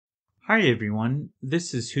Hi everyone,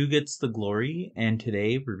 this is Who Gets the Glory, and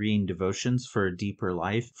today we're reading Devotions for a Deeper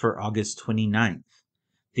Life for August 29th.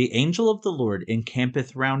 The angel of the Lord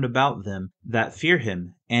encampeth round about them that fear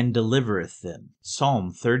him, and delivereth them.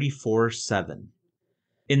 Psalm 34:7.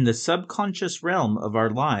 In the subconscious realm of our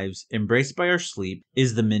lives, embraced by our sleep,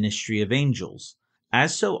 is the ministry of angels.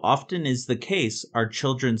 As so often is the case, our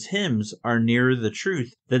children's hymns are nearer the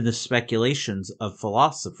truth than the speculations of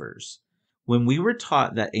philosophers. When we were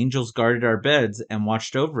taught that angels guarded our beds and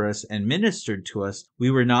watched over us and ministered to us, we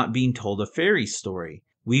were not being told a fairy story.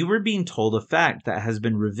 We were being told a fact that has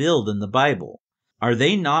been revealed in the Bible. Are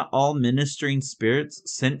they not all ministering spirits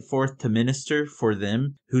sent forth to minister for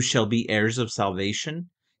them who shall be heirs of salvation?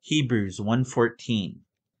 Hebrews 1:14.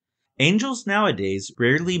 Angels nowadays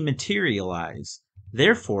rarely materialize.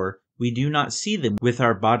 Therefore, we do not see them with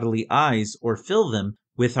our bodily eyes or feel them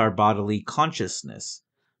with our bodily consciousness.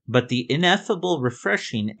 But the ineffable,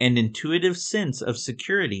 refreshing, and intuitive sense of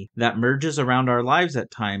security that merges around our lives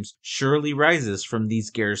at times surely rises from these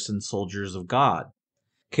garrison soldiers of God.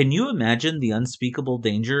 Can you imagine the unspeakable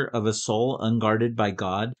danger of a soul unguarded by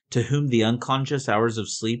God, to whom the unconscious hours of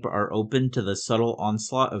sleep are open to the subtle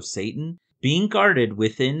onslaught of Satan? Being guarded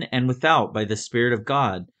within and without by the Spirit of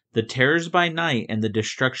God, the terrors by night and the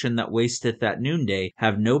destruction that wasteth at noonday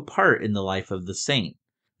have no part in the life of the saint.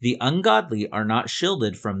 The ungodly are not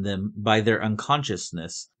shielded from them by their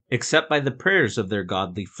unconsciousness, except by the prayers of their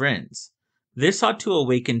godly friends. This ought to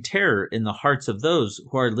awaken terror in the hearts of those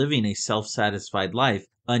who are living a self-satisfied life,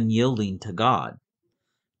 unyielding to God.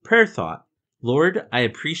 Prayer thought: Lord, I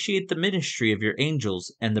appreciate the ministry of your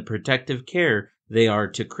angels and the protective care they are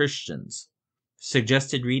to Christians.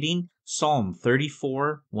 Suggested reading: Psalm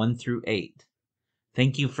 34, 1-8.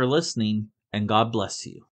 Thank you for listening, and God bless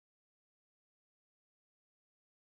you.